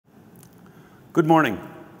Good morning.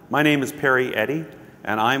 My name is Perry Eddy,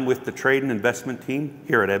 and I'm with the Trade and Investment team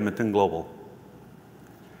here at Edmonton Global.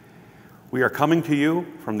 We are coming to you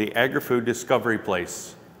from the Agri-Food Discovery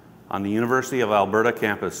Place on the University of Alberta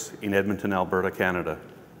campus in Edmonton, Alberta, Canada.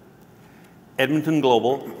 Edmonton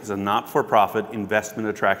Global is a not-for-profit investment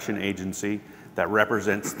attraction agency that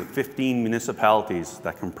represents the 15 municipalities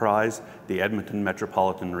that comprise the Edmonton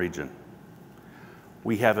Metropolitan Region.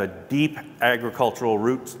 We have a deep agricultural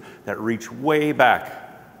roots that reach way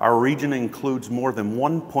back. Our region includes more than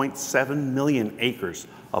 1.7 million acres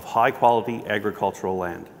of high-quality agricultural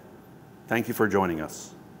land. Thank you for joining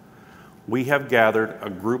us. We have gathered a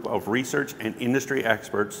group of research and industry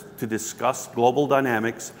experts to discuss global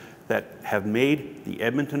dynamics that have made the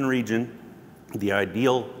Edmonton region the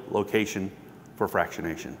ideal location for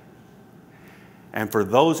fractionation. And for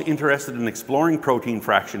those interested in exploring protein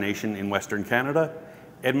fractionation in Western Canada,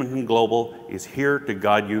 Edmonton Global is here to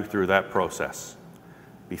guide you through that process.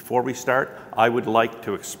 Before we start, I would like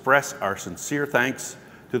to express our sincere thanks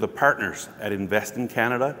to the partners at Invest in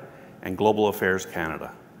Canada and Global Affairs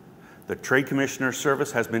Canada. The Trade Commissioner's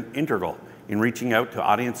Service has been integral in reaching out to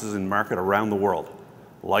audiences in market around the world.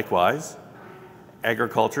 Likewise,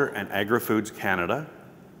 Agriculture and Agri-Foods Canada,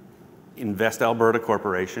 Invest Alberta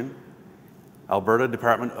Corporation, Alberta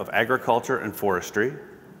Department of Agriculture and Forestry,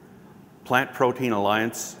 Plant Protein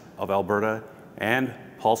Alliance of Alberta, and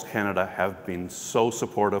Pulse Canada have been so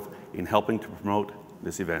supportive in helping to promote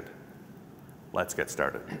this event. Let's get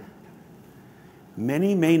started.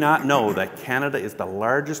 Many may not know that Canada is the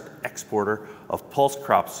largest exporter of pulse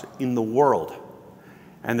crops in the world,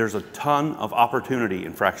 and there's a ton of opportunity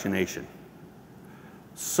in fractionation.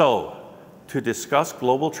 So, to discuss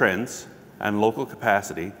global trends and local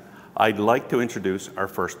capacity, I'd like to introduce our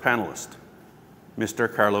first panelist,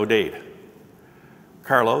 Mr. Carlo Dade.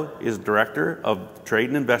 Carlo is Director of the Trade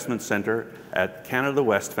and Investment Centre at Canada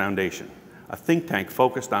West Foundation, a think tank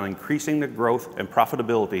focused on increasing the growth and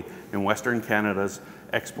profitability in Western Canada's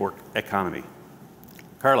export economy.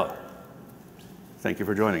 Carlo, thank you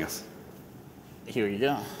for joining us. Here you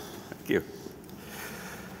go. Thank you.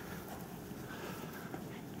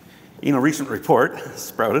 In a recent report,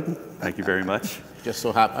 Sprouted, thank you very much. Just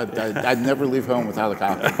so happy, I'd never leave home without a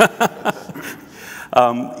copy.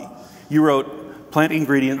 You wrote, plant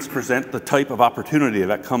ingredients present the type of opportunity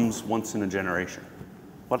that comes once in a generation.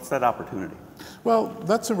 What's that opportunity? Well,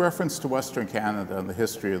 that's a reference to Western Canada and the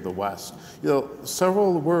history of the West. You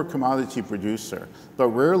know, we're a commodity producer, but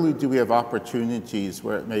rarely do we have opportunities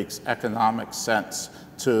where it makes economic sense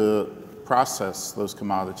to process those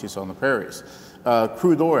commodities on the prairies.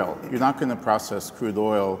 Crude oil, you're not going to process crude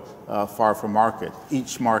oil far from market.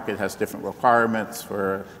 Each market has different requirements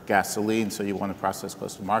for gasoline, so you want to process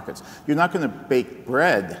close to markets. You're not going to bake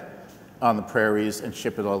bread on the prairies and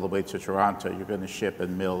ship it all the way to Toronto. You're going to ship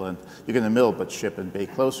and mill, and you're going to mill but ship and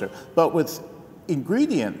bake closer. But with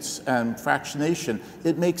ingredients and fractionation,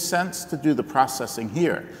 it makes sense to do the processing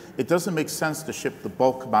here. It doesn't make sense to ship the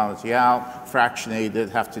bulk commodity out, fractionate it,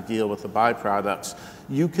 have to deal with the byproducts.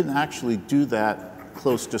 You can actually do that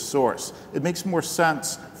close to source. It makes more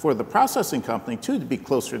sense for the processing company, too, to be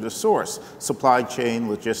closer to source. Supply chain,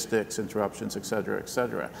 logistics, interruptions, et cetera, et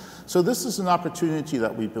cetera. So this is an opportunity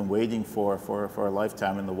that we've been waiting for a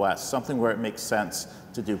lifetime in the West, something where it makes sense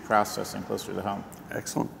to do processing closer to home.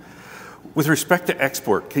 Excellent. With respect to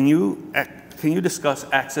export, can you discuss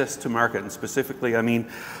access to market, and specifically, I mean,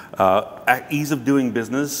 ease of doing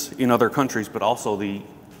business in other countries, but also the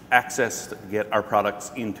access to get our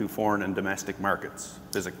products into foreign and domestic markets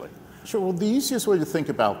physically? Sure. Well, the easiest way to think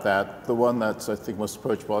about that, the one that's, I think, most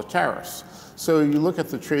approachable, is tariffs. So you look at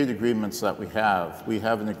the trade agreements that we have. We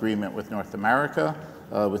have an agreement with North America,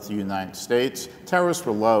 with the United States. Tariffs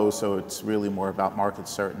were low, so it's really more about market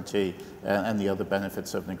certainty and the other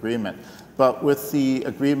benefits of an agreement. But with the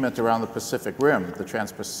agreement around the Pacific Rim, the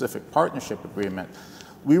Trans-Pacific Partnership Agreement,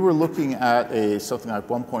 we were looking at something like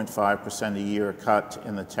 1.5% a year cut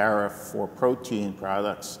in the tariff for protein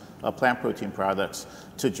products, plant protein products,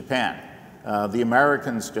 to Japan. The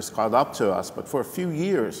Americans just caught up to us, but for a few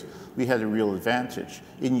years, we had a real advantage.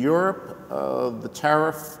 In Europe, the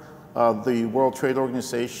tariff, the World Trade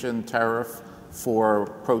Organization tariff for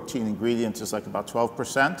protein ingredients is like about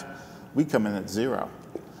 12%. We come in at 0.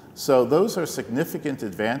 So those are significant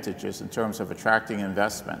advantages in terms of attracting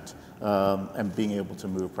investment and being able to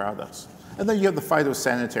move products. And then you have the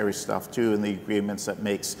phytosanitary stuff too in the agreements that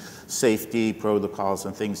makes safety protocols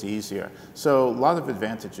and things easier. So a lot of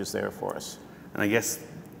advantages there for us. And I guess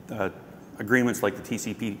agreements like the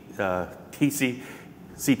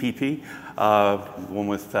CPP one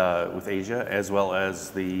with Asia, as well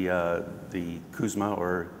as the CUSMA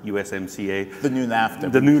or USMCA. The new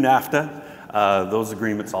NAFTA. The new NAFTA. Those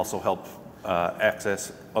agreements also help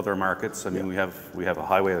access other markets. I mean, we have a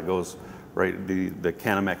highway that goes right, the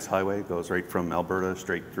Canamex highway goes right from Alberta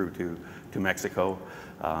straight through to Mexico.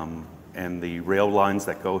 And the rail lines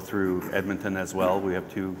that go through Edmonton as well. We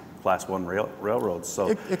have 2 Class 1 railroads. So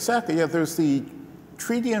exactly, yeah, there's the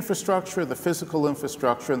treaty infrastructure, the physical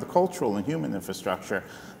infrastructure, and the cultural and human infrastructure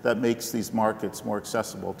that makes these markets more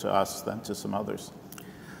accessible to us than to some others.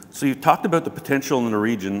 So you've talked about the potential in the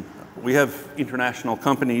region. We have international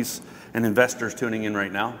companies and investors tuning in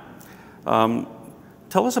right now.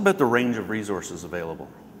 Tell us about the range of resources available.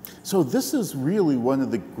 So this is really one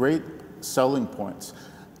of the great selling points.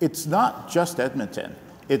 It's not just Edmonton,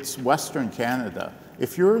 it's Western Canada.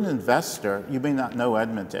 If you're an investor, you may not know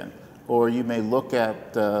Edmonton, or you may look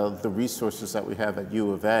at the resources that we have at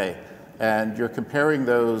U of A, and you're comparing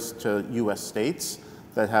those to US states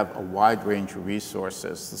that have a wide range of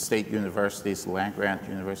resources, the state universities, land-grant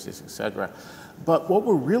universities, etc. But what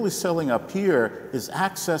we're really selling up here is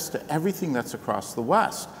access to everything that's across the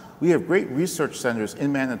West. We have great research centers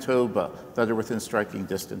in Manitoba that are within striking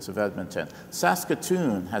distance of Edmonton.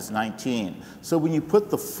 Saskatoon has 19. So when you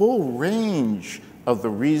put the full range of the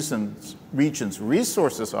region's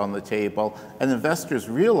resources on the table, and investors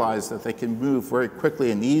realize that they can move very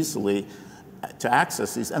quickly and easily to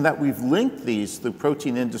access these, and that we've linked these through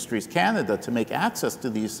Protein Industries Canada to make access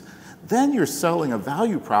to these, then you're selling a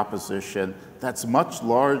value proposition that's much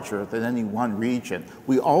larger than any one region.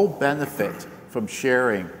 We all benefit from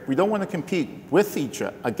sharing. We don't want to compete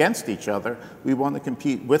against each other. We want to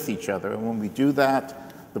compete with each other. And when we do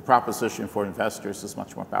that, the proposition for investors is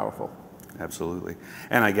much more powerful. Absolutely.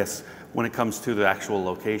 And I guess when it comes to the actual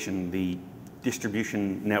location, the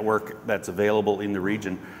distribution network that's available in the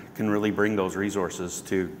region can really bring those resources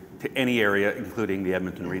to any area, including the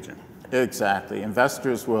Edmonton region. Exactly.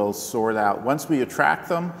 Investors will sort out. Once we attract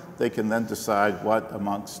them, they can then decide what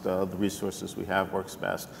amongst the resources we have works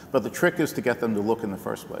best. But the trick is to get them to look in the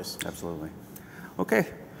first place. Absolutely. Okay.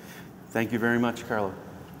 Thank you very much, Carlo.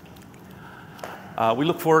 We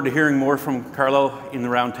look forward to hearing more from Carlo in the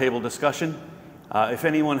roundtable discussion. If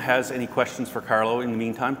anyone has any questions for Carlo in the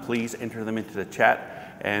meantime, please enter them into the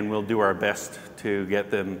chat, and we'll do our best to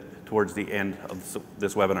get them towards the end of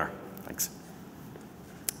this webinar. Thanks.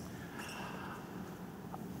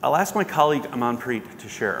 I'll ask my colleague Amanpreet to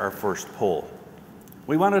share our first poll.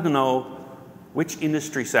 We wanted to know which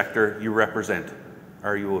industry sector you represent.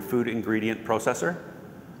 Are you a food ingredient processor,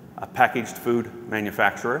 a packaged food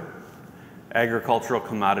manufacturer, agricultural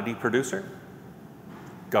commodity producer,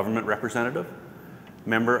 government representative,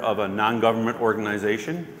 member of a non-government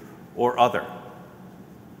organization, or other?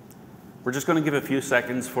 We're just going to give a few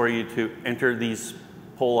seconds for you to enter these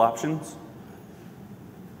poll options.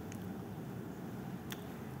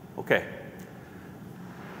 Okay,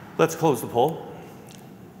 let's close the poll.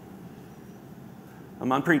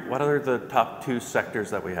 Amanpreet, what are the top 2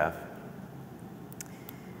 sectors that we have?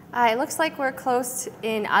 It looks like we're close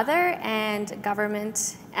in other and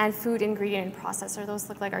government and food ingredient processor. Those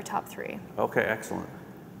look like our top 3. Okay, excellent.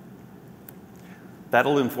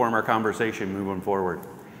 That'll inform our conversation moving forward.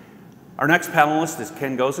 Our next panelist is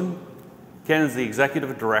Ken Gozen. Ken is the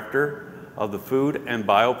Executive Director of the Food and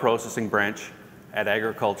Bioprocessing Branch at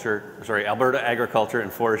Alberta Agriculture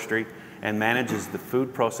and Forestry, and manages the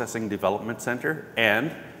Food Processing Development Center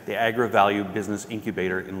and the AgriValue Business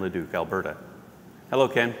Incubator in Leduc, Alberta. Hello,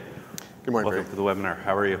 Ken. Good morning, Welcome to the webinar.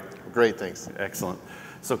 How are you? Great, thanks. Excellent.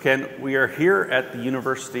 So, Ken, we are here at the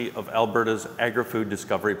University of Alberta's Agri-Food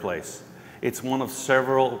Discovery Place. It's one of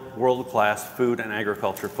several world-class food and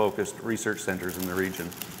agriculture-focused research centers in the region.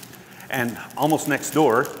 And almost next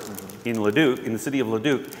door, in Leduc, in the city of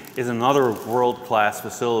Leduc, is another world-class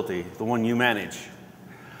facility, the one you manage,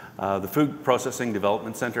 the Food Processing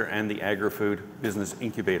Development Center and the Agri-Food Business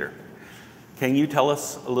Incubator. Can you tell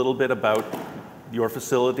us a little bit about your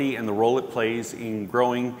facility and the role it plays in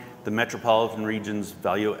growing the metropolitan region's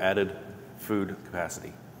value-added food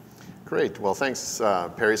capacity? Great. Well, thanks,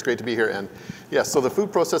 Perry. It's great to be here. And yes, so the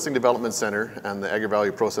Food Processing Development Center and the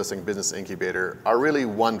AgriValue Processing Business Incubator are really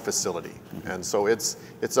one facility. And so it's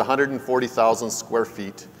 140,000 square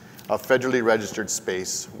feet of federally registered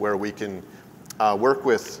space where we can work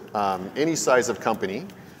with any size of company,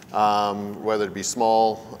 whether it be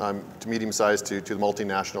small to medium-sized to the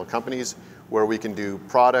multinational companies, where we can do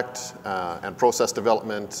product and process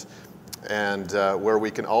development, and where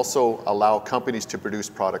we can also allow companies to produce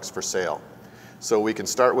products for sale. So we can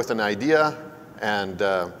start with an idea and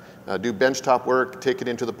do benchtop work, take it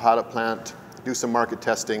into the pilot plant, do some market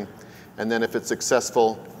testing, and then if it's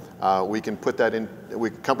successful, we can put that in,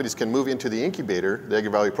 companies can move into the incubator, the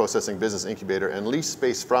AgriValue Processing Business Incubator, and lease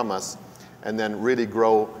space from us, and then really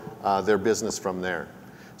grow their business from there.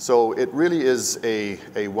 So it really is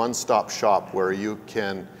a one-stop shop where you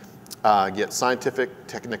can get scientific,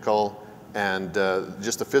 technical, and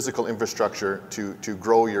just the physical infrastructure to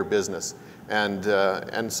grow your business.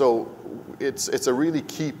 And so it's a really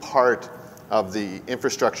key part of the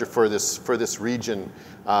infrastructure for this region.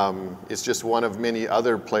 It's just one of many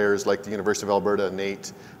other players like the University of Alberta,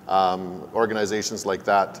 NATE, organizations like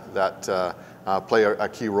that play a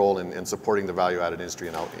key role in supporting the value-added industry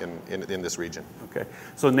in this region. Okay,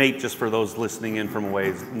 so NATE, just for those listening in from away,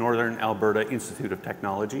 is Northern Alberta Institute of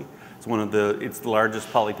Technology. It's the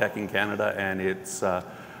largest polytech in Canada, and it's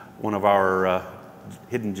one of our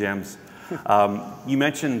hidden gems. You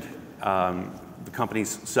mentioned the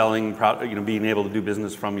companies selling, being able to do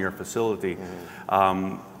business from your facility,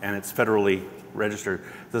 and it's federally registered.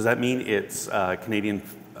 Does that mean it's Canadian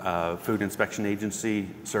Food Inspection Agency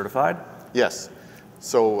certified? Yes.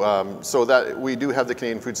 So that we do have the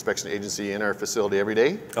Canadian Food Inspection Agency in our facility every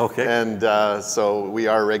day. Okay. And so we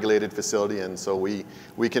are a regulated facility, and so we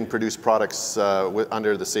can produce products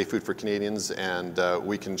under the Safe Food for Canadians, and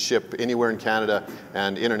we can ship anywhere in Canada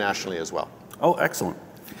and internationally as well. Oh, excellent.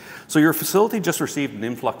 So your facility just received an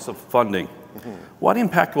influx of funding. What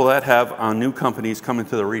impact will that have on new companies coming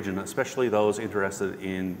to the region, especially those interested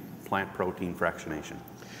in plant protein fractionation?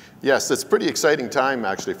 Yes, it's a pretty exciting time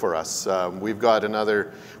actually for us. We've got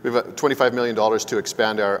 $25 million to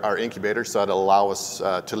expand our incubator, so that'll allow us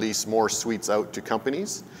to lease more suites out to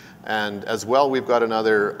companies. And as well, we've got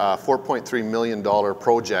another $4.3 million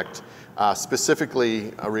project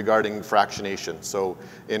specifically regarding fractionation. So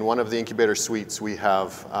in one of the incubator suites, we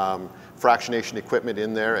have fractionation equipment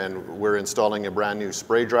in there, and we're installing a brand new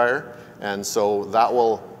spray dryer. And so that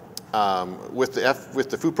will, with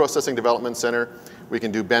the Food Processing Development Center, we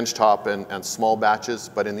can do benchtop and small batches,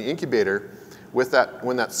 but in the incubator,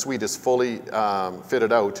 when that suite is fully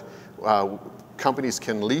fitted out, companies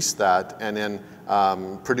can lease that and then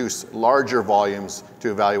produce larger volumes to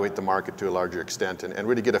evaluate the market to a larger extent and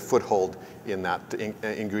really get a foothold in that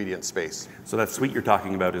ingredient space. So that suite you're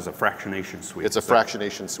talking about is a fractionation suite? It's a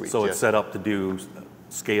fractionation suite, So yes. It's set up to do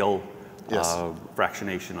scale Yes.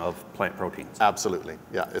 fractionation of plant proteins? Absolutely,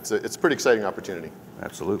 yeah. It's a pretty exciting opportunity.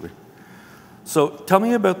 Absolutely. So tell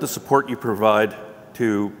me about the support you provide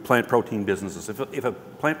to plant protein businesses. If a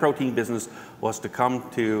plant protein business was to come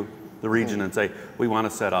to the region and say, we want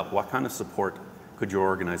to set up, what kind of support could your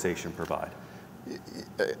organization provide?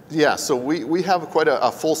 Yeah, so we have quite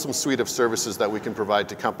a fulsome suite of services that we can provide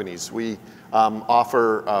to companies. We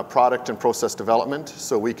offer product and process development,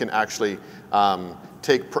 so we can actually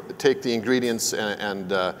take the ingredients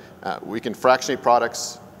and we can fractionate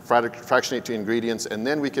products, fractionate to ingredients, and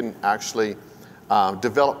then we can actually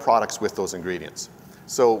develop products with those ingredients.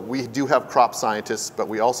 So we do have crop scientists, but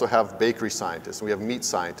we also have bakery scientists, we have meat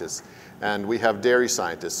scientists, and we have dairy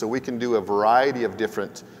scientists. So we can do a variety of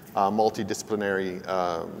different multidisciplinary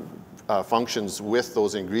functions with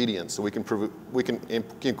those ingredients. So we can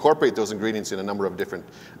incorporate those ingredients in a number of different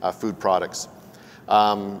food products.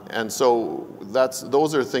 And so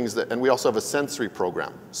those are things that, and we also have a sensory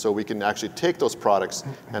program. So we can actually take those products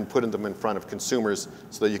and put them in front of consumers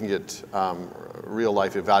so that you can get real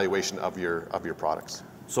life evaluation of your products.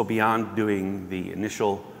 So beyond doing the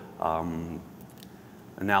initial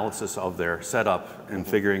analysis of their setup and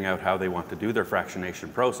figuring out how they want to do their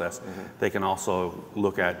fractionation process, they can also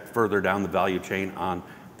look at further down the value chain on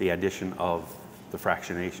the addition of the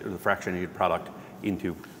fractionated product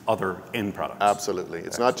into other end products. Absolutely.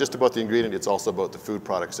 It's not just about the ingredient, it's also about the food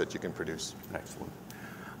products that you can produce. Excellent.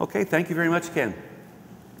 Okay, thank you very much, Ken.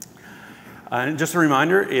 And just a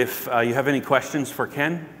reminder, if you have any questions for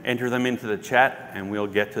Ken, enter them into the chat and we'll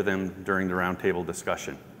get to them during the roundtable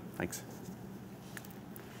discussion. Thanks.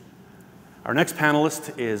 Our next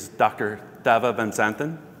panelist is Dr. Thava Van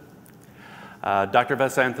Santen. Dr. Van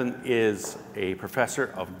Santen is a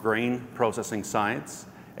professor of grain processing science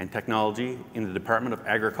and technology in the Department of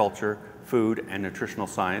Agriculture, Food and Nutritional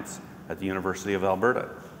Science at the University of Alberta.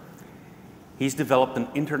 He's developed an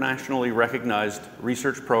internationally recognized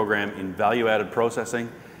research program in value-added processing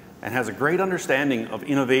and has a great understanding of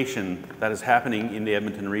innovation that is happening in the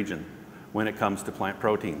Edmonton region when it comes to plant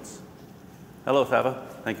proteins. Hello, Thava.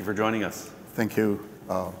 Thank you for joining us. Thank you,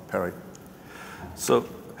 Perry. So,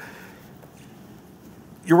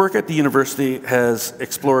 your work at the university has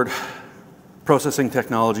explored processing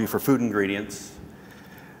technology for food ingredients,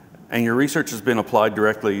 and your research has been applied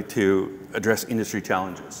directly to address industry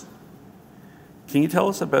challenges. Can you tell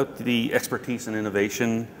us about the expertise and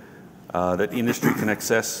innovation that industry can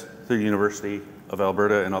access through the University of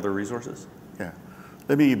Alberta and other resources? Yeah.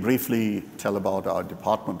 Let me briefly tell about our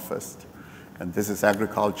department first. And this is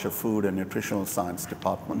Agriculture, Food, and Nutritional Science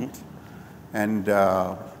Department. And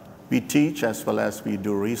we teach as well as we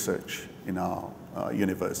do research in our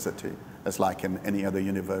university, as like in any other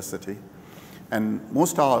university. And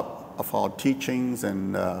most of our teachings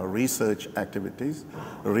and research activities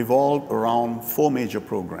revolve around 4 major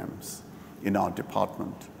programs in our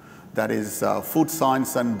department. That is food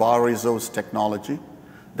science and bioresource technology.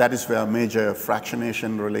 That is where major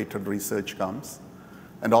fractionation related research comes.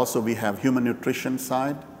 And also we have human nutrition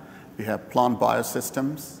side, we have plant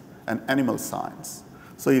biosystems, and animal science.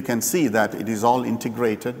 So you can see that it is all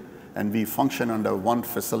integrated and we function under one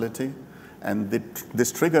facility. And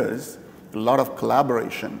this triggers a lot of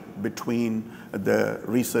collaboration between the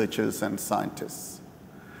researchers and scientists.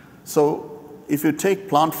 So if you take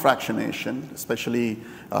plant fractionation, especially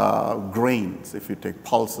grains, if you take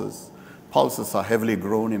pulses are heavily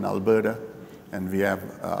grown in Alberta, and we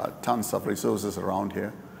have tons of resources around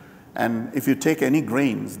here. And if you take any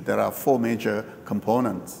grains, there are 4 major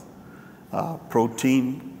components: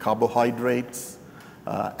 protein, carbohydrates,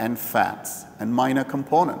 and fats, and minor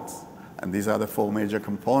components. And these are the 4 major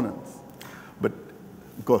components. But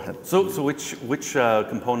go ahead. So which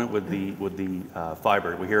component would the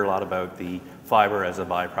fiber? We hear a lot about the fiber as a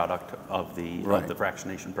byproduct of the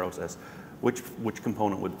fractionation process. Which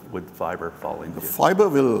component would fiber fall into? The fiber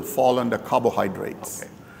will fall under carbohydrates.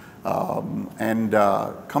 Okay.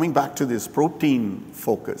 Coming back to this protein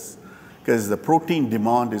focus, because the protein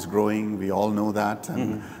demand is growing, we all know that,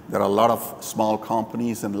 and there are a lot of small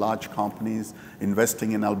companies and large companies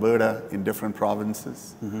investing in Alberta in different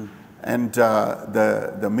provinces. And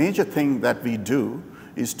the major thing that we do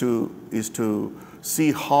is to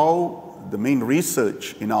see how the main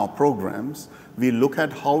research in our programs, we look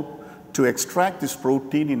at how to extract this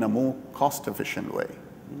protein in a more cost-efficient way.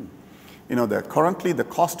 You know, currently the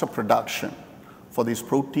cost of production for these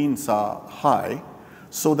proteins are high,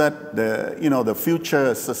 so that the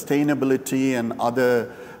future sustainability and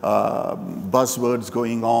other buzzwords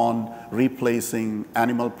going on, replacing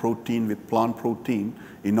animal protein with plant protein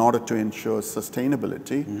in order to ensure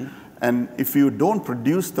sustainability. And if you don't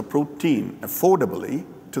produce the protein affordably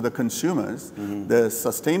to the consumers, the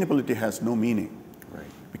sustainability has no meaning.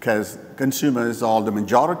 Because consumers, or the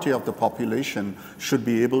majority of the population, should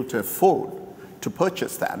be able to afford to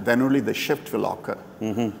purchase that. Then only the shift will occur.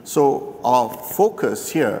 So our focus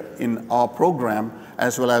here in our program,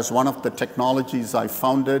 as well as one of the technologies I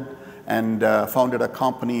founded, and founded a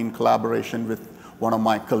company in collaboration with one of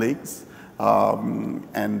my colleagues,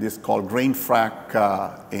 and this is called GrainFrac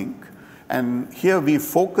Inc. And here we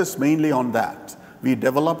focus mainly on that. We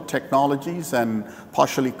develop technologies and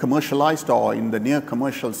partially commercialized or in the near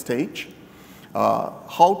commercial stage,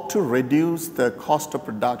 how to reduce the cost of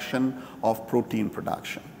production of protein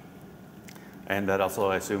production. And that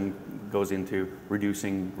also, I assume, goes into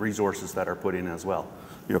reducing resources that are put in as well.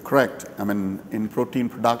 You're correct. I mean, in protein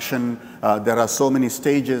production, there are so many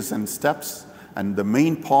stages and steps, and the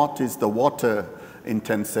main part is the water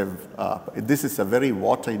intensive. This is a very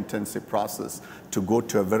water intensive process to go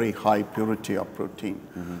to a very high purity of protein.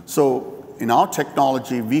 So in our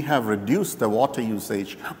technology, we have reduced the water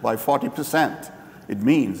usage by 40%. It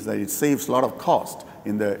means that it saves a lot of cost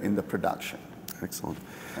in the production. Excellent.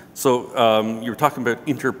 So you were talking about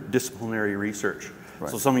interdisciplinary research.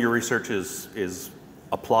 So some of your research is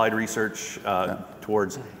applied research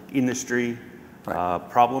towards industry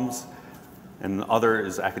problems, and other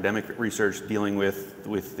is academic research dealing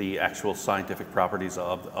with the actual scientific properties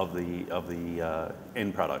of the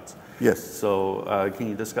end products. Yes. So can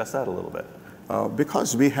you discuss that a little bit?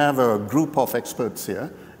 Because we have a group of experts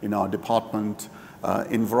here in our department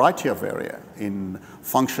in variety of area, in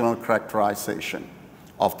functional characterization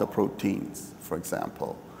of the proteins, for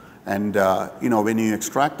example. And when you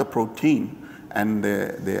extract the protein, and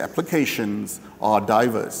the applications are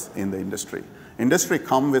diverse in the industry. Industry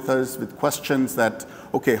come with us with questions that,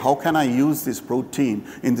 okay, how can I use this protein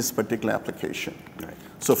in this particular application? Right.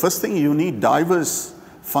 So first thing, you need diverse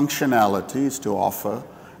functionalities to offer,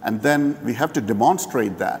 and then we have to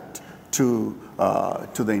demonstrate that to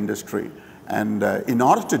the industry. And in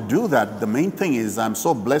order to do that, the main thing is I'm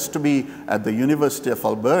so blessed to be at the University of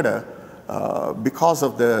Alberta because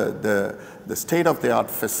of the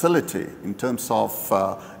state-of-the-art facility in terms of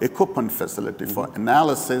equipment facility for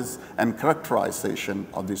analysis and characterization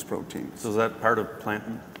of these proteins. So is that part of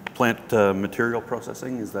plant material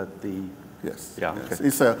processing? Is that the... Yes. Yeah. Yes. Okay.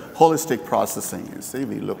 It's a holistic processing, you see,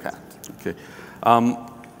 we look at. Okay.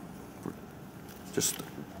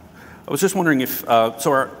 I was just wondering if,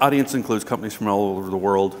 so our audience includes companies from all over the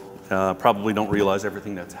world, probably don't realize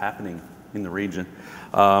everything that's happening in the region.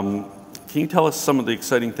 Can you tell us some of the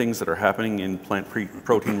exciting things that are happening in plant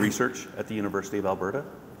protein research at the University of Alberta?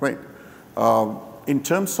 Right. In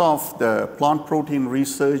terms of the plant protein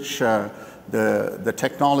research, the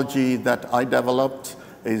technology that I developed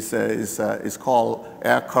is called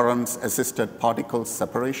air currents assisted particle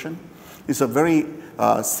separation. It's a very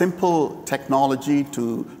simple technology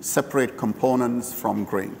to separate components from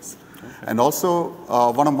grains. Okay. And also,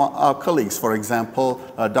 one of our colleagues, for example,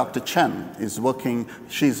 Dr. Chen, is working,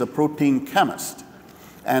 she's a protein chemist.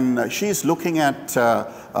 And she's looking at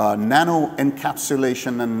nano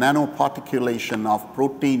encapsulation and nanoparticulation of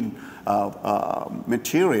protein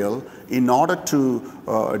material in order to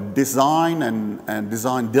design and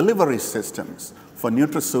design delivery systems for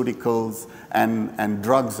nutraceuticals and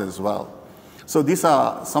drugs as well. So these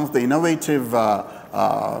are some of the innovative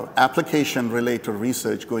application-related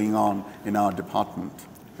research going on in our department.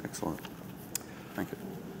 Excellent. Thank you.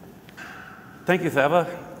 Thank you, Thava.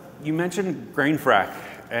 You mentioned GrainFrac,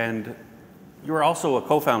 and you are also a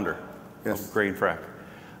co-founder of GrainFrac.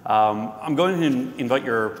 I'm going to invite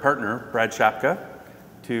your partner, Brad Shapka,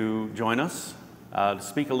 to join us to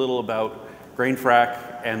speak a little about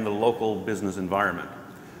GrainFrac and the local business environment.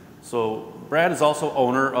 So Brad is also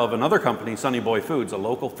owner of another company, Sunny Boy Foods, a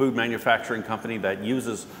local food manufacturing company that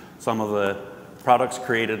uses some of the products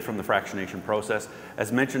created from the fractionation process.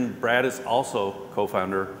 As mentioned, Brad is also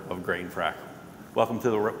co-founder of GrainFrac. Welcome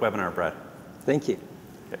to the webinar, Brad. Thank you.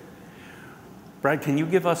 Okay. Brad, can you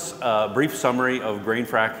give us a brief summary of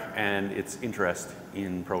GrainFrac and its interest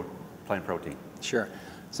in plant protein? Sure.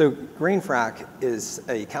 So GrainFrac is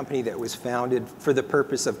a company that was founded for the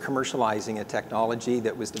purpose of commercializing a technology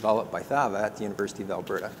that was developed by Thava at the University of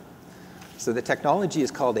Alberta. So the technology is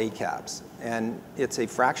called ACAPS, and it's a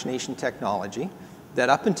fractionation technology that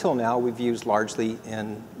up until now we've used largely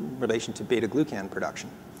in relation to beta-glucan production.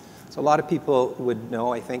 So a lot of people would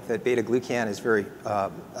know, I think, that beta-glucan is a very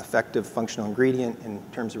effective functional ingredient in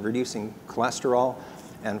terms of reducing cholesterol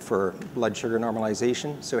and for blood sugar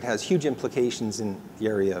normalization. So it has huge implications in the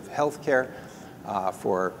area of healthcare,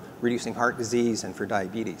 for reducing heart disease and for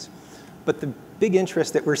diabetes. But the big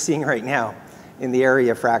interest that we're seeing right now in the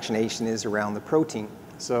area of fractionation is around the protein.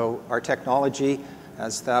 So our technology,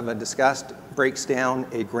 as Thava discussed, breaks down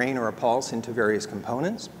a grain or a pulse into various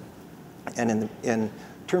components. And in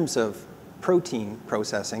terms of protein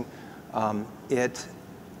processing, it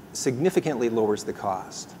significantly lowers the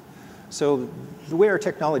cost. So the way our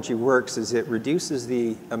technology works is it reduces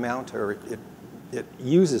the amount, or it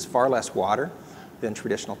uses far less water than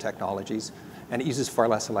traditional technologies, and it uses far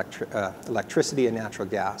less electricity and natural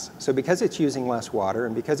gas. So because it's using less water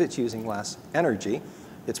and because it's using less energy,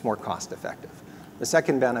 it's more cost effective. The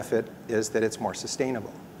second benefit is that it's more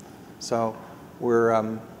sustainable. So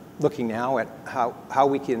we're looking now at how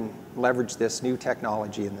we can leverage this new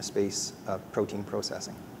technology in the space of protein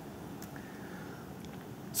processing.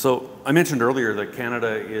 So I mentioned earlier that Canada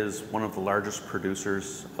is one of the largest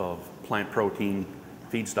producers of plant protein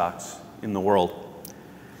feedstocks in the world.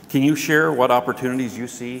 Can you share what opportunities you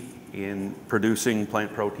see in producing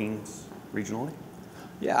plant proteins regionally?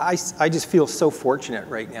 Yeah, I just feel so fortunate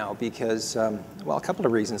right now because, well, a couple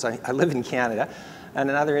of reasons. I live in Canada, and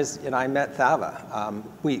another is, you know, I met Thava.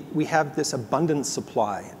 We have this abundant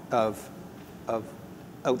supply of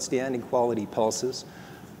outstanding quality pulses.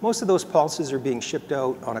 Most of those pulses are being shipped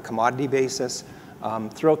out on a commodity basis.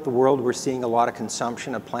 Throughout the world, we're seeing a lot of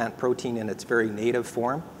consumption of plant protein in its very native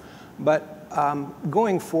form. But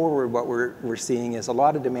going forward, what we're seeing is a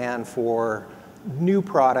lot of demand for new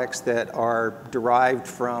products that are derived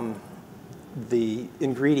from the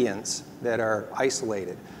ingredients that are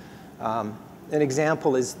isolated. An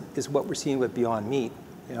example is what we're seeing with Beyond Meat.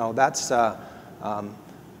 You know, that's I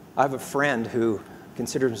have a friend who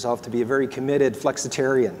considers himself to be a very committed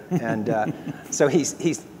flexitarian, and so he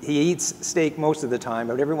eats steak most of the time,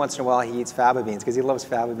 but every once in a while he eats fava beans because he loves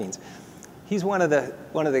fava beans. He's one of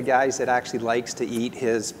the guys that actually likes to eat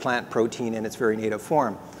his plant protein in its very native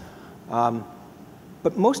form.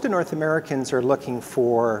 But most of North Americans are looking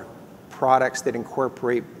for products that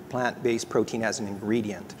incorporate plant-based protein as an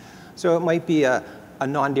ingredient. So it might be a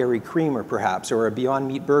non-dairy creamer, perhaps, or a Beyond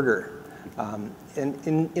Meat burger. And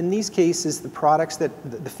in these cases, the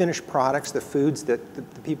finished products, the foods that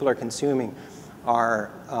the people are consuming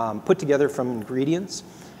are put together from ingredients.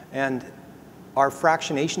 And our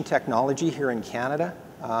fractionation technology here in Canada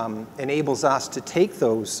enables us to take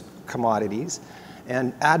those commodities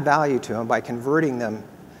and add value to them by converting them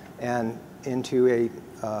into a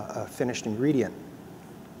finished ingredient.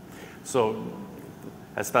 So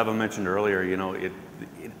As Thava mentioned earlier, you know, it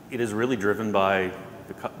is really driven by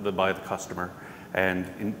the customer,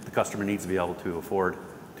 and the customer needs to be able to afford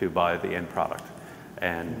to buy the end product.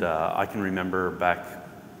 And I can remember back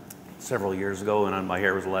several years ago, and my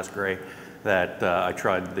hair was less gray, that I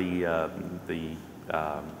tried the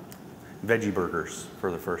veggie burgers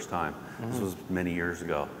for the first time. This was many years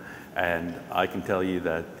ago. And I can tell you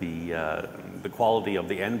that the quality of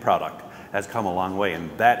the end product has come a long way, and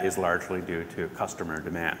that is largely due to customer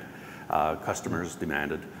demand. Customers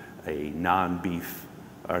demanded a non-beef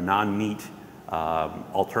or non-meat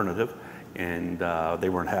alternative, and they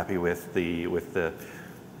weren't happy with the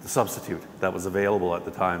substitute that was available at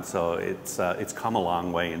the time. So it's come a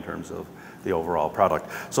long way in terms of the overall product.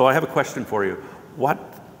 So I have a question for you.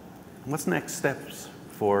 What's next steps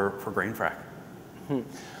for GrainFrac?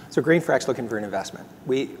 So GrainFrac's looking for an investment.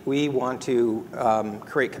 We want to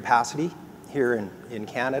create capacity here in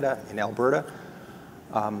Canada, in Alberta.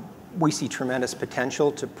 We see tremendous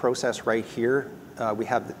potential to process right here. We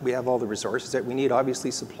have all the resources that we need.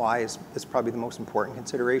 Obviously, supply is probably the most important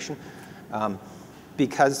consideration.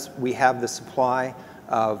 Because we have the supply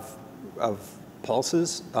of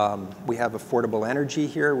pulses, we have affordable energy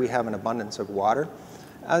here, we have an abundance of water.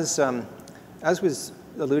 As was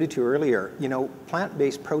alluded to earlier, you know,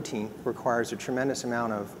 plant-based protein requires a tremendous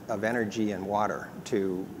amount of energy and water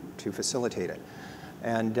to facilitate it.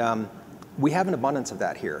 And we have an abundance of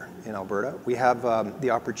that here in Alberta. We have the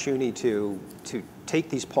opportunity to take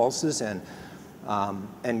these pulses and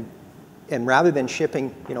rather than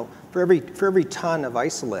shipping, you know, for every ton of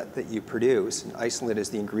isolate that you produce, and isolate is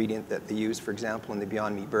the ingredient that they use, for example, in the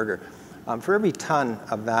Beyond Meat burger, for every ton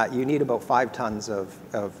of that, you need about 5 tons of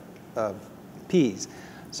peas.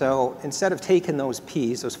 So instead of taking those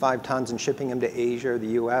peas, those 5 tons, and shipping them to Asia or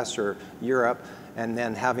the US or Europe, and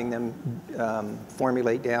then having them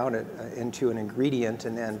formulate down into an ingredient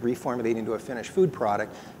and then reformulate into a finished food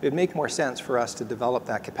product, it would make more sense for us to develop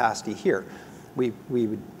that capacity here. We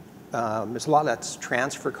would, there's a lot that's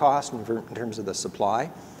transfer cost in terms of the supply.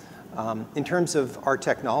 In terms of our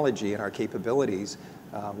technology and our capabilities,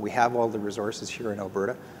 we have all the resources here in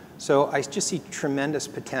Alberta. So I just see tremendous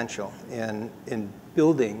potential in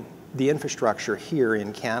building the infrastructure here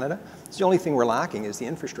in Canada. It's the only thing we're lacking is the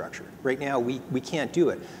infrastructure. Right now, we can't do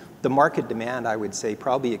it. The market demand, I would say,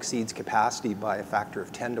 probably exceeds capacity by a factor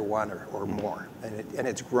of 10 to 1 or more. And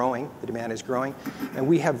it's growing, the demand is growing, and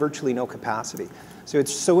we have virtually no capacity. So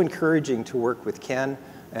it's so encouraging to work with Ken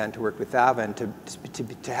and to work with Thava and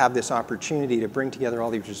to have this opportunity to bring together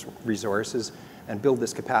all these resources and build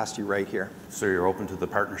this capacity right here. So you're open to the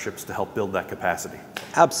partnerships to help build that capacity?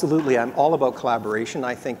 Absolutely. I'm all about collaboration.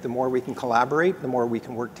 I think the more we can collaborate, the more we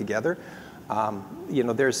can work together. You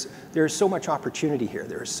know, there's so much opportunity here.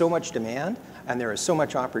 There is so much demand, and there is so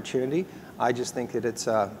much opportunity. I just think that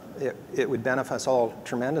it would benefit us all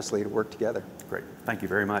tremendously to work together. Great. Thank you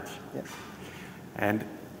very much. Yeah. And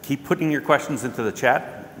keep putting your questions into the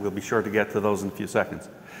chat. We'll be sure to get to those in a few seconds.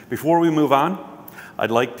 Before we move on,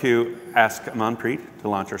 I'd like to ask Amanpreet to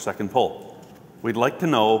launch our second poll. We'd like to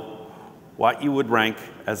know what you would rank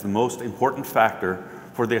as the most important factor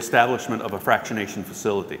for the establishment of a fractionation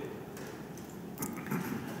facility.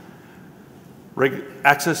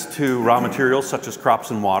 Access to raw materials such as crops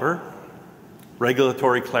and water,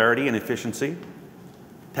 regulatory clarity and efficiency,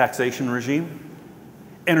 taxation regime,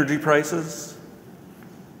 energy prices,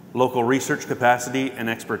 local research capacity and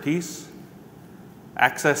expertise,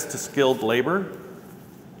 access to skilled labor,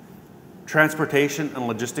 transportation and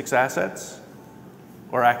logistics assets,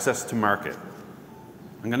 or access to market.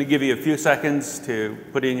 I'm going to give you a few seconds to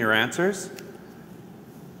put in your answers.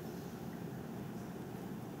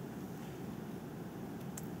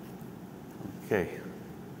 Okay,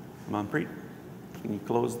 Amanpreet, can you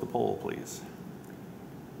close the poll, please?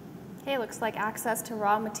 Okay, looks like access to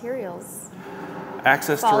raw materials.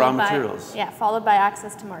 Access to raw materials. Yeah, followed by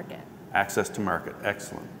access to market. Access to market,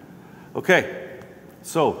 excellent. Okay,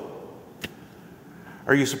 so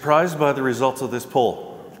are you surprised by the results of this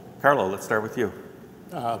poll? Carlo, let's start with you.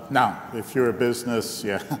 Now, if you're a business,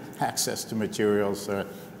 yeah, access to materials are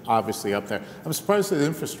obviously up there. I'm surprised that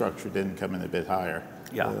infrastructure didn't come in a bit higher.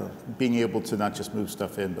 Yeah. Being able to not just move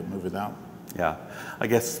stuff in, but move it out. Yeah, I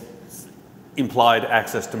guess implied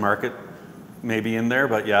access to market may be in there,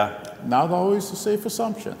 but yeah. Not always a safe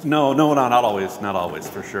assumption. No, not always,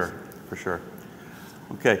 for sure.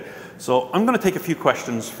 Okay, so I'm going to take a few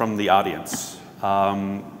questions from the audience.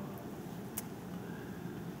 I'm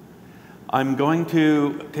going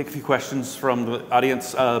to take a few questions from the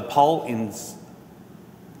audience. Paul in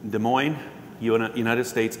Des Moines, United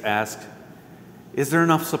States asked, is there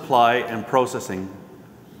enough supply and processing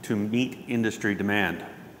to meet industry demand?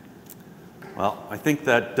 Well, I think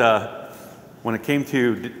that when it came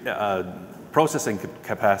to processing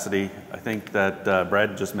capacity, I think that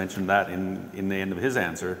Brad just mentioned that in the end of his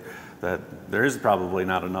answer, that there is probably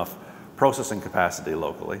not enough processing capacity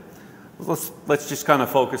locally. Let's just kind of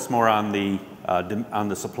focus more on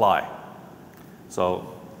the supply.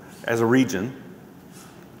 So, as a region,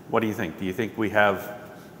 what do you think? Do you think we have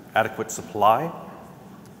adequate supply?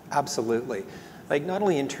 Absolutely. Like not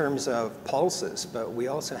only in terms of pulses, but we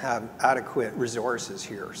also have adequate resources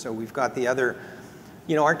here. So we've got the other,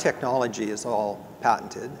 you know, our technology is all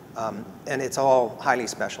patented, and it's all highly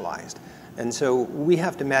specialized. And so we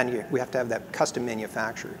have to have that custom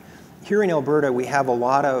manufactured. Here in Alberta, we have a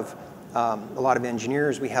lot of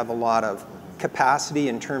engineers. We have a lot of capacity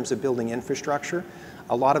in terms of building infrastructure.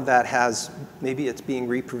 A lot of that maybe it's being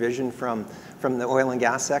reprovisioned from the oil and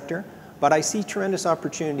gas sector. But I see tremendous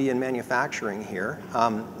opportunity in manufacturing here.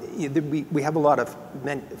 We have a lot of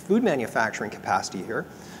food manufacturing capacity here.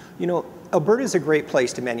 You know, Alberta is a great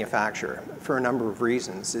place to manufacture for a number of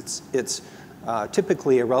reasons. It's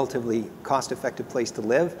typically a relatively cost-effective place to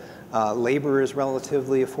live. Labor is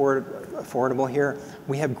relatively affordable here.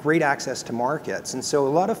 We have great access to markets. And so a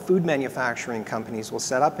lot of food manufacturing companies will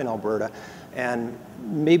set up in Alberta and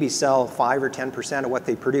maybe sell 5 or 10% of what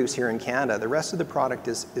they produce here in Canada. The rest of the product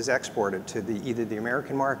is exported to either the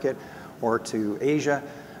American market or to Asia.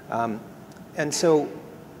 And so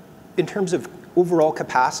in terms of overall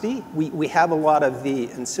capacity, we have a lot of the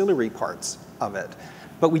ancillary parts of it,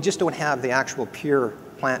 but we just don't have the actual pure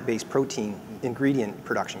plant-based protein ingredient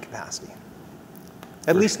production capacity.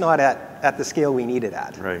 At least not at the scale we need it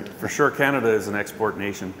at. Right. For sure, Canada is an export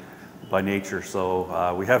nation by nature,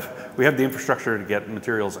 so we have the infrastructure to get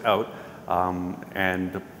materials out,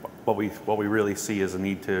 and what we really see is a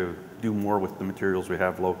need to do more with the materials we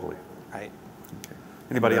have locally. Right. Okay.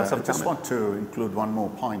 Anybody else have a I just comment? want to include one more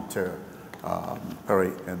point, Perry,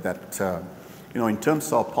 that you know, in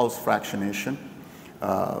terms of pulse fractionation,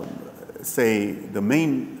 say the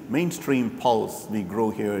mainstream pulse we grow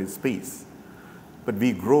here is peas, but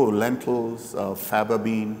we grow lentils, faba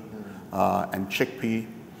bean, and chickpea,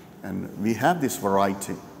 and we have this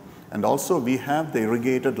variety. And also we have the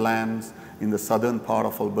irrigated lands in the southern part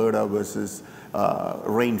of Alberta versus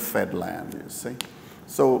rain-fed land, you see.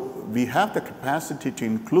 So we have the capacity to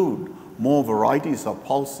include more varieties of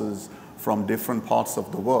pulses from different parts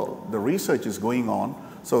of the world. The research is going on,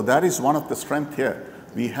 so that is one of the strengths here.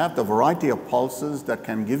 We have the variety of pulses that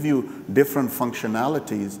can give you different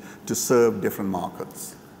functionalities to serve different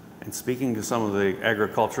markets. And speaking to some of the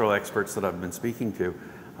agricultural experts that I've been speaking to,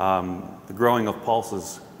 the growing of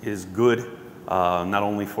pulses is good, not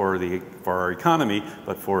only for our economy,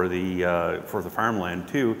 but for the farmland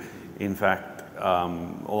too. In fact,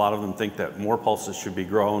 a lot of them think that more pulses should be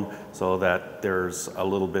grown so that there's a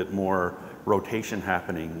little bit more rotation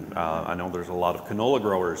happening. I know there's a lot of canola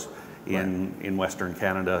growers in Western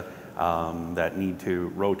Canada that need to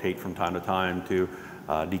rotate from time to time to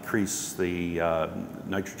decrease the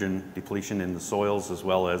nitrogen depletion in the soils, as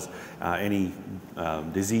well as any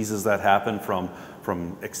diseases that happen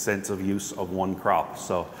from extensive use of one crop.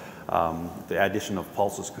 So the addition of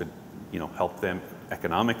pulses could, you know, help them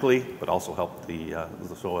economically, but also help the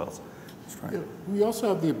soils. That's right. Yeah, we also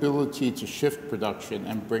have the ability to shift production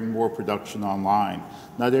and bring more production online.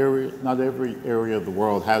 Not every area of the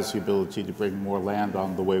world has the ability to bring more land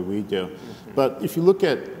on the way we do. But if you look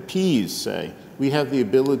at peas, say, we have the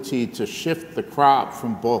ability to shift the crop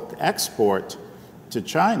from bulk export to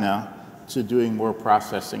China to doing more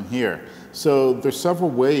processing here. So there's several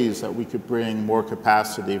ways that we could bring more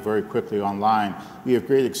capacity very quickly online. We have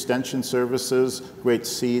great extension services, great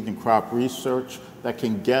seed and crop research that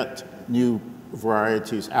can get new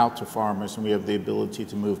varieties out to farmers, and we have the ability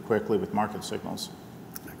to move quickly with market signals.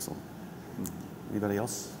 Excellent. Anybody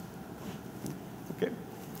else? Okay.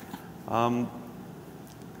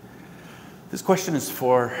 This question is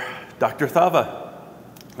for Dr. Thava.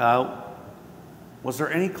 Was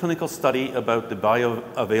there any clinical study about the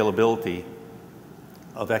bioavailability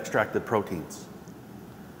of extracted proteins?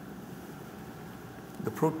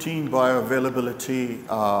 The protein bioavailability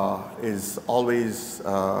is always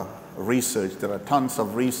research. There are tons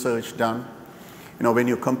of research done. You know, when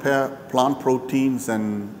you compare plant proteins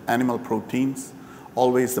and animal proteins,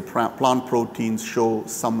 always the plant proteins show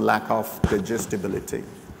some lack of digestibility.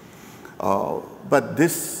 But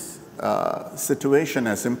this situation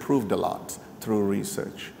has improved a lot through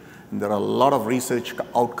research. And there are a lot of research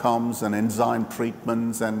outcomes and enzyme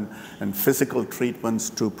treatments and physical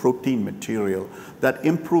treatments to protein material that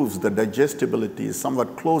improves the digestibility,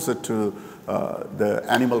 somewhat closer to the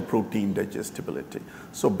animal protein digestibility.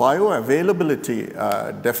 So bioavailability,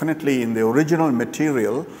 definitely in the original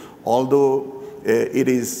material, although it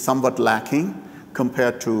is somewhat lacking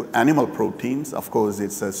compared to animal proteins, of course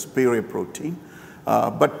it's a superior protein,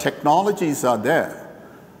 but technologies are there.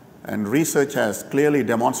 And research has clearly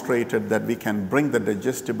demonstrated that we can bring the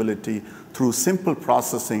digestibility through simple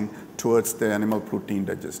processing towards the animal protein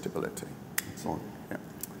digestibility. So, yeah.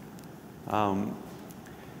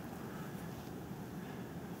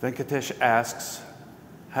 Venkatesh asks,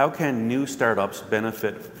 how can new startups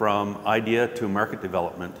benefit from idea to market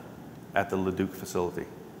development at the Leduc facility?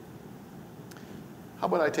 How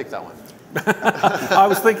about I take that one? I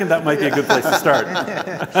was thinking that might be a good place to start.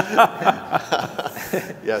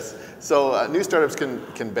 Yes. So new startups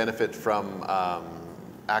can benefit from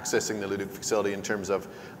accessing the Leduc facility in terms of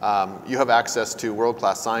you have access to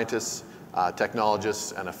world-class scientists,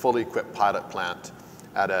 technologists, and a fully equipped pilot plant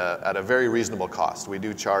at a very reasonable cost. We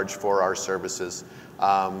do charge for our services,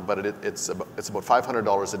 but it's about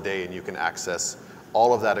 $500 a day, and you can access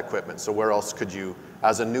all of that equipment. So where else could you,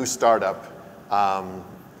 as a new startup,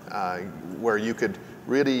 where you could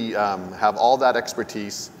really have all that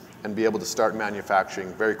expertise and be able to start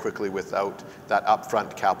manufacturing very quickly without that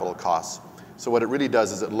upfront capital cost. So what it really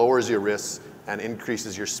does is it lowers your risks and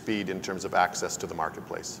increases your speed in terms of access to the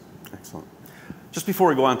marketplace. Excellent. Just before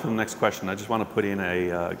we go on to the next question, I just want to put in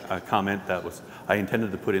a comment that I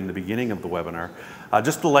intended to put in the beginning of the webinar.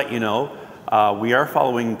 Just to let you know, we are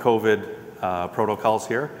following COVID protocols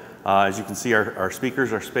here. As you can see, our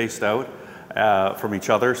speakers are spaced out from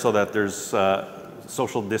each other so that there's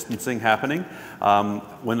social distancing happening.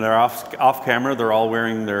 When they're off camera, they're all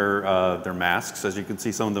wearing their masks. As you can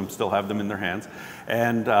see, some of them still have them in their hands.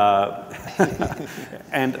 And,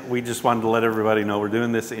 and we just wanted to let everybody know we're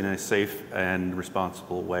doing this in a safe and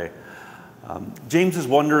responsible way. James is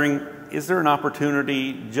wondering, is there an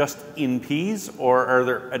opportunity just in peas, or are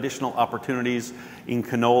there additional opportunities in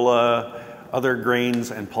canola, other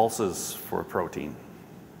grains, and pulses for protein?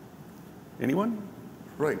 Anyone?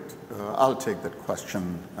 Right. I'll take that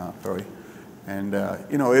question, Perry. And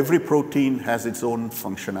you know, every protein has its own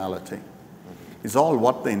functionality. It's all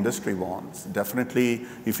what the industry wants. Definitely,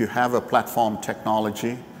 if you have a platform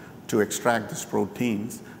technology to extract these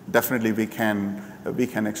proteins, definitely we can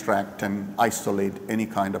extract and isolate any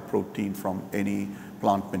kind of protein from any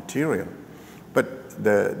plant material. But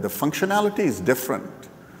the functionality is different.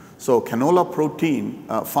 So canola protein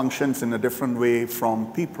functions in a different way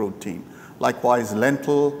from pea protein. Likewise,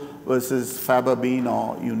 lentil versus faba bean,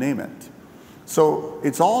 or you name it. So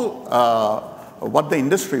it's all what the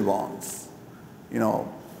industry wants. You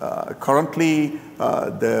know, currently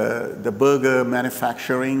the burger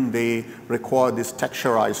manufacturing, they require this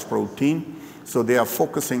texturized protein. So they are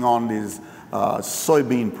focusing on this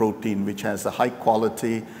soybean protein, which has a high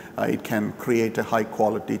quality. It can create a high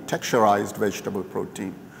quality texturized vegetable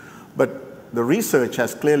protein. But the research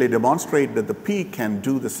has clearly demonstrated that the pea can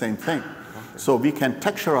do the same thing. So we can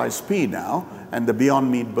texturize pea now, and the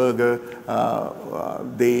Beyond Meat burger,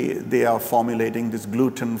 they are formulating this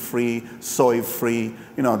gluten-free, soy-free.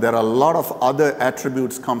 You know, there are a lot of other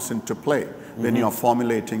attributes comes into play when you are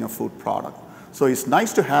formulating a food product. So it's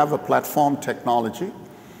nice to have a platform technology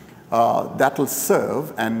that will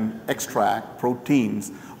serve and extract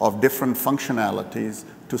proteins of different functionalities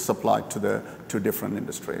to supply to different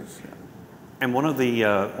industries. Yeah. And one of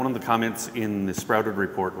the comments in the Sprouted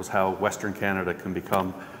report was how Western Canada can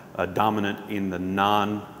become dominant in the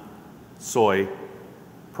non-soy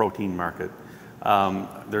protein market.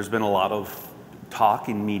 There's been a lot of talk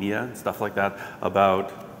in media and stuff like that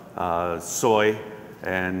about soy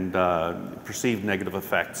and perceived negative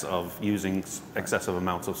effects of using excessive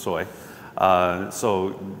amounts of soy. Can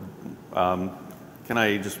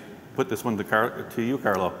I just put this one to you,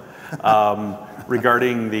 Carlo,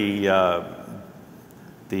 regarding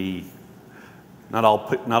not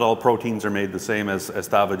all proteins are made the same, as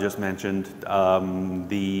Thava just mentioned.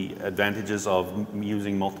 The advantages of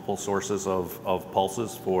using multiple sources of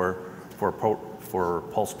pulses for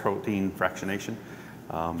pulse protein fractionation.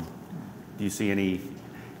 Do you see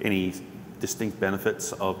any distinct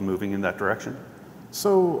benefits of moving in that direction?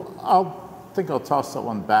 So I think I'll toss that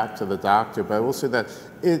one back to the doctor, but I will say that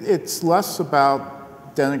it's less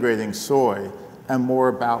about denigrating soy and more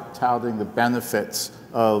about touting the benefits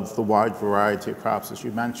of the wide variety of crops, as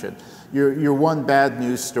you mentioned. You're one bad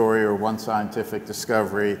news story or one scientific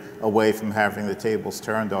discovery away from having the tables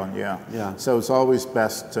turned on you. Yeah. So it's always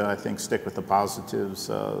best to, I think, stick with the positives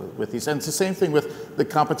with these. And it's the same thing with the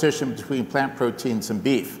competition between plant proteins and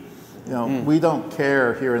beef. You know, we don't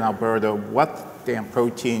care here in Alberta what damn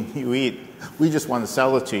protein you eat. We just want to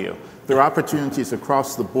sell it to you. There are opportunities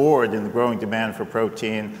across the board in the growing demand for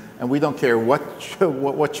protein, and we don't care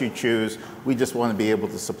what you choose. We just want to be able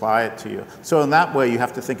to supply it to you. So in that way, you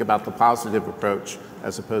have to think about the positive approach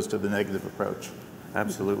as opposed to the negative approach.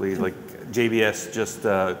 Absolutely. Like JBS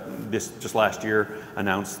just last year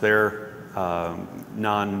announced their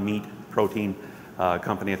non-meat protein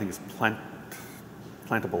company. I think it's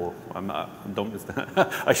Plantable.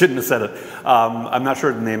 I shouldn't have said it. I'm not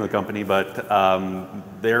sure the name of the company, but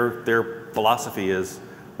their philosophy is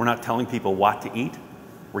we're not telling people what to eat,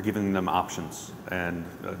 we're giving them options, and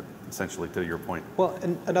essentially to your point. Well,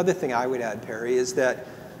 and another thing I would add, Perry, is that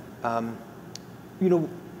you know,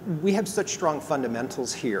 we have such strong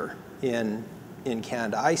fundamentals here in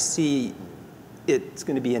Canada. I see it's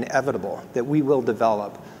going to be inevitable that we will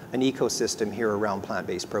develop an ecosystem here around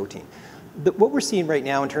plant-based protein. What we're seeing right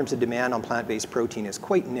now in terms of demand on plant-based protein is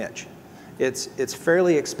quite niche. It's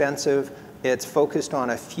fairly expensive. It's focused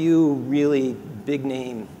on a few really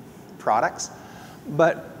big-name products.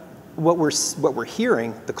 But what we're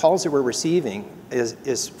hearing, the calls that we're receiving,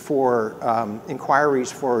 is for inquiries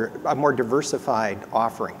for a more diversified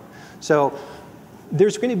offering. So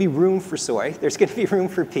there's going to be room for soy. There's going to be room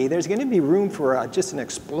for pea. There's going to be room for just an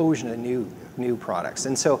explosion of new products.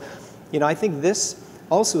 And so, you know, I think this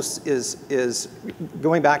also is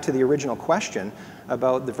going back to the original question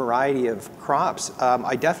about the variety of crops.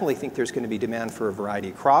 I definitely think there's going to be demand for a variety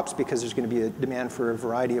of crops because there's going to be a demand for a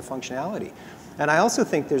variety of functionality. And I also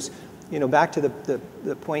think there's, you know, back to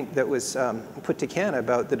the point that was put to Ken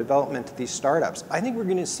about the development of these startups. I think we're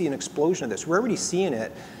going to see an explosion of this. We're already seeing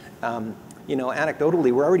it. You know,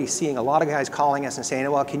 anecdotally, we're already seeing a lot of guys calling us and saying,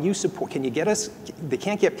 well, can you get us, they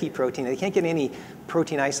can't get pea protein, they can't get any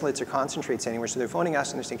protein isolates or concentrates anywhere, so they're phoning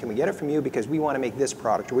us and they're saying, can we get it from you because we want to make this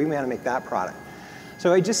product or we want to make that product.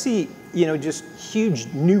 So I just see, you know, just huge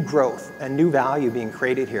new growth and new value being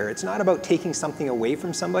created here. It's not about taking something away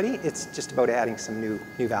from somebody, it's just about adding some new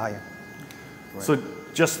value. Right. So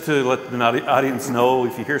just to let the audience know,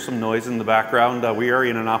 if you hear some noise in the background, we are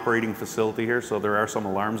in an operating facility here, so there are some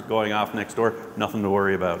alarms going off next door. Nothing to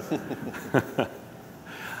worry about.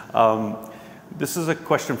 This is a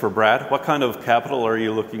question for Brad. What kind of capital are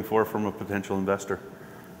you looking for from a potential investor?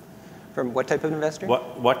 From what type of investor?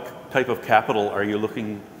 What type of capital are you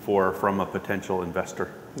looking for from a potential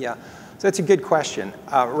investor? Yeah, so that's a good question.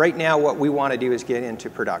 Right now, what we want to do is get into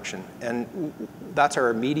production, and that's our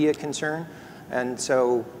immediate concern. And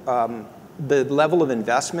so the level of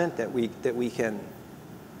investment that we can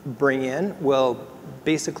bring in will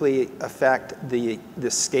basically affect the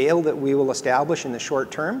scale that we will establish in the short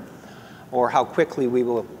term, or how quickly we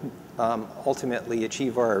will ultimately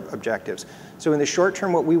achieve our objectives. So in the short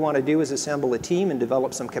term, what we want to do is assemble a team and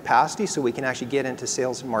develop some capacity so we can actually get into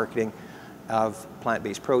sales and marketing of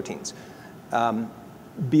plant-based proteins.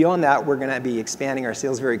 Beyond that, we're going to be expanding our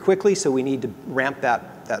sales very quickly, so we need to ramp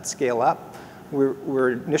that scale up.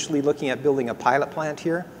 We're initially looking at building a pilot plant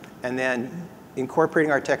here and then incorporating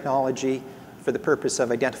our technology for the purpose of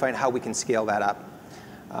identifying how we can scale that up.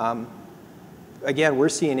 Again, we're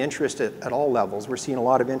seeing interest at all levels. We're seeing a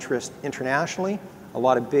lot of interest internationally. A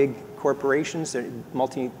lot of big corporations,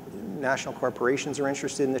 multinational corporations are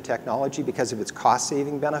interested in the technology because of its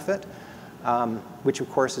cost-saving benefit, which of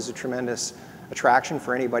course is a tremendous attraction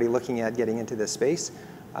for anybody looking at getting into this space.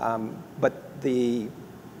 But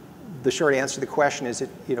the short answer to the question is that,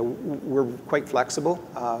 you know, we're quite flexible.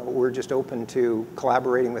 We're just open to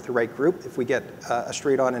collaborating with the right group. If we get a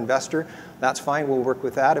straight-on investor, that's fine. We'll work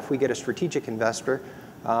with that. If we get a strategic investor,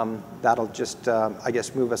 that'll just, I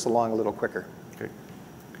guess, move us along a little quicker. Okay.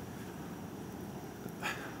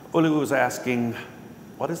 Olu was asking,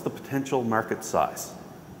 what is the potential market size?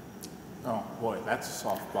 Oh boy, that's a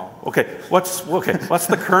softball. Okay, what's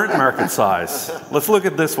the current market size? Let's look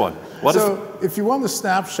at this one. If you want a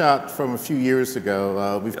snapshot from a few years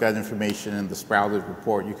ago, we've got information in the Sprouted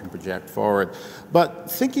report you can project forward.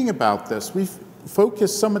 But thinking about this, we've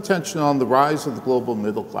focused some attention on the rise of the global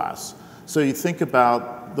middle class. So you think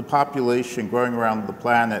about the population growing around the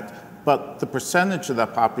planet, but the percentage of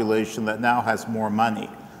that population that now has more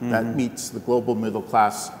money, that meets the global middle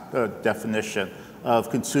class definition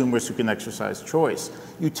of consumers who can exercise choice.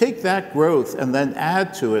 You take that growth and then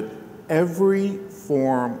add to it every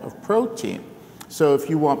form of protein. So if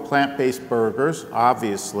you want plant-based burgers,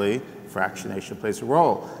 obviously, fractionation plays a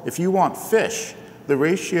role. If you want fish, the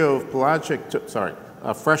ratio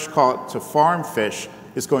of fresh caught to farm fish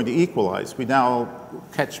is going to equalize. We now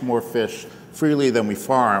catch more fish freely than we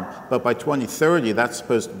farm, but by 2030, that's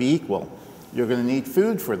supposed to be equal. You're going to need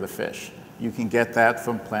food for the fish. You can get that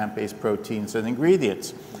from plant-based proteins and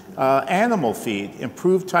ingredients. Animal feed,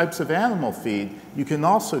 improved types of animal feed, you can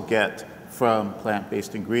also get from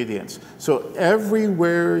plant-based ingredients. So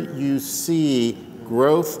everywhere you see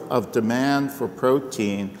growth of demand for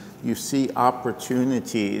protein, you see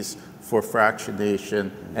opportunities for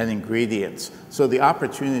fractionation and ingredients. So the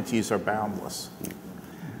opportunities are boundless.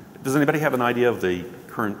 Does anybody have an idea of the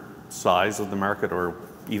current size of the market, or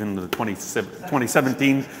even the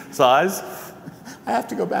 2017 size? I have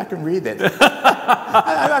to go back and read it.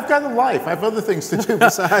 I've got a life. I have other things to do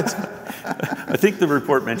besides. I think the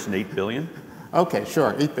report mentioned 8 billion. Okay,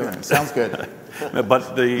 sure, 8 billion. Sounds good.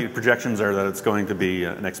 But the projections are that it's going to be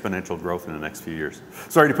an exponential growth in the next few years.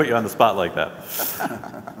 Sorry to put you on the spot like that.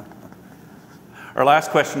 Our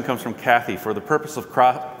last question comes from Kathy. For the purpose of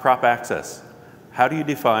crop access, how do you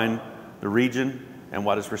define the region and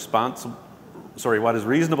what is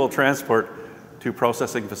reasonable transport to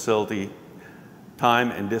processing facility,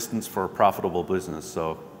 time and distance for a profitable business?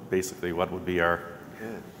 So basically, what would be our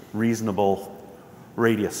reasonable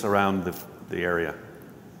radius around the area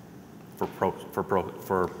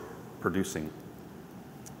for producing?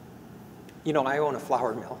 You know, I own a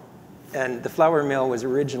flour mill, and the flour mill was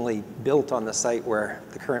originally built on the site where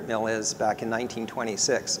the current mill is back in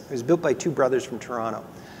 1926. It was built by two brothers from Toronto.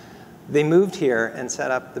 They moved here and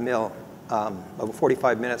set up the mill about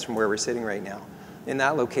 45 minutes from where we're sitting right now, in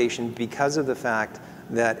that location, because of the fact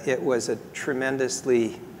that it was a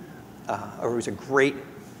tremendously, or it was a great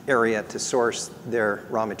area to source their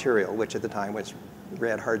raw material, which at the time was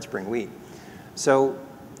red hard spring wheat. So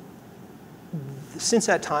since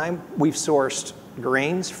that time, we've sourced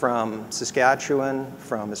grains from Saskatchewan,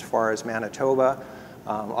 from as far as Manitoba,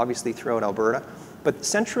 obviously throughout Alberta. But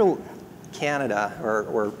central Canada,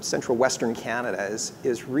 or central western Canada,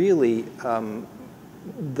 is really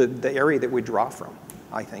the area that we draw from,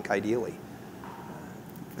 I think, ideally.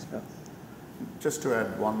 So. Just to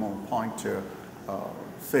add one more point to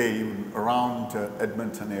say around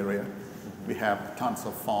Edmonton area, we have tons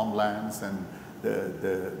of farmlands, and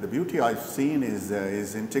the beauty I've seen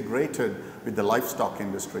is integrated with the livestock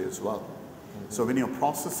industry as well. So when you're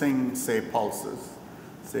processing, say, pulses,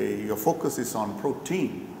 say your focus is on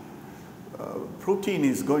protein, protein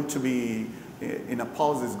is going to be, in a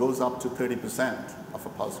pulse, it goes up to 30% of a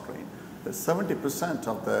pulse grain. The 70%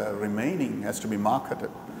 of the remaining has to be marketed.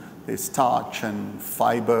 There's starch and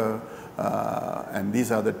fiber, and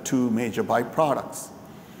these are the two major byproducts.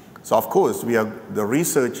 So of course, the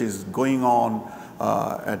research is going on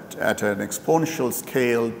at an exponential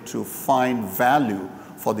scale to find value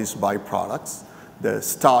for these byproducts, the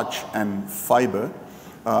starch and fiber.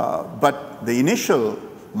 But the initial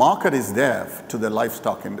market is there to the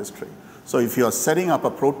livestock industry. So if you're setting up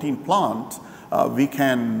a protein plant, we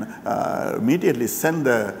can immediately send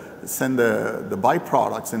the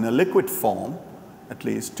byproducts in a liquid form, at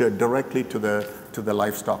least, directly to the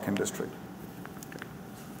livestock industry.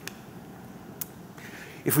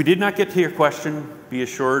 If we did not get to your question, be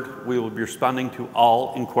assured we will be responding to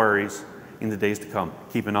all inquiries in the days to come.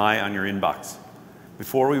 Keep an eye on your inbox.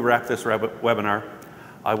 Before we wrap this webinar,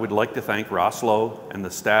 I would like to thank Ross Lowe and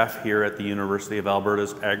the staff here at the University of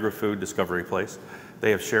Alberta's Agri-Food Discovery Place.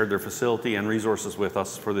 They have shared their facility and resources with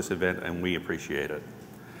us for this event, and we appreciate it.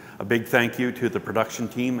 A big thank you to the production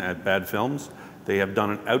team at Bad Films. They have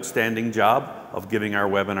done an outstanding job of giving our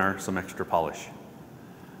webinar some extra polish.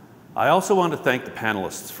 I also want to thank the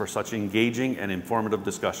panelists for such engaging and informative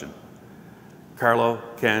discussion. Carlo,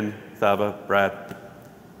 Ken, Thava, Brad,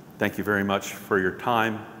 thank you very much for your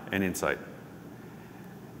time and insight.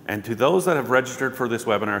 And to those that have registered for this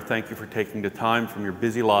webinar, thank you for taking the time from your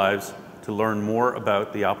busy lives to learn more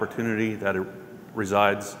about the opportunity that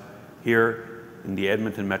resides here in the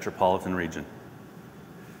Edmonton Metropolitan Region.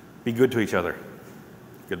 Be good to each other.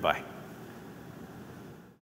 Goodbye.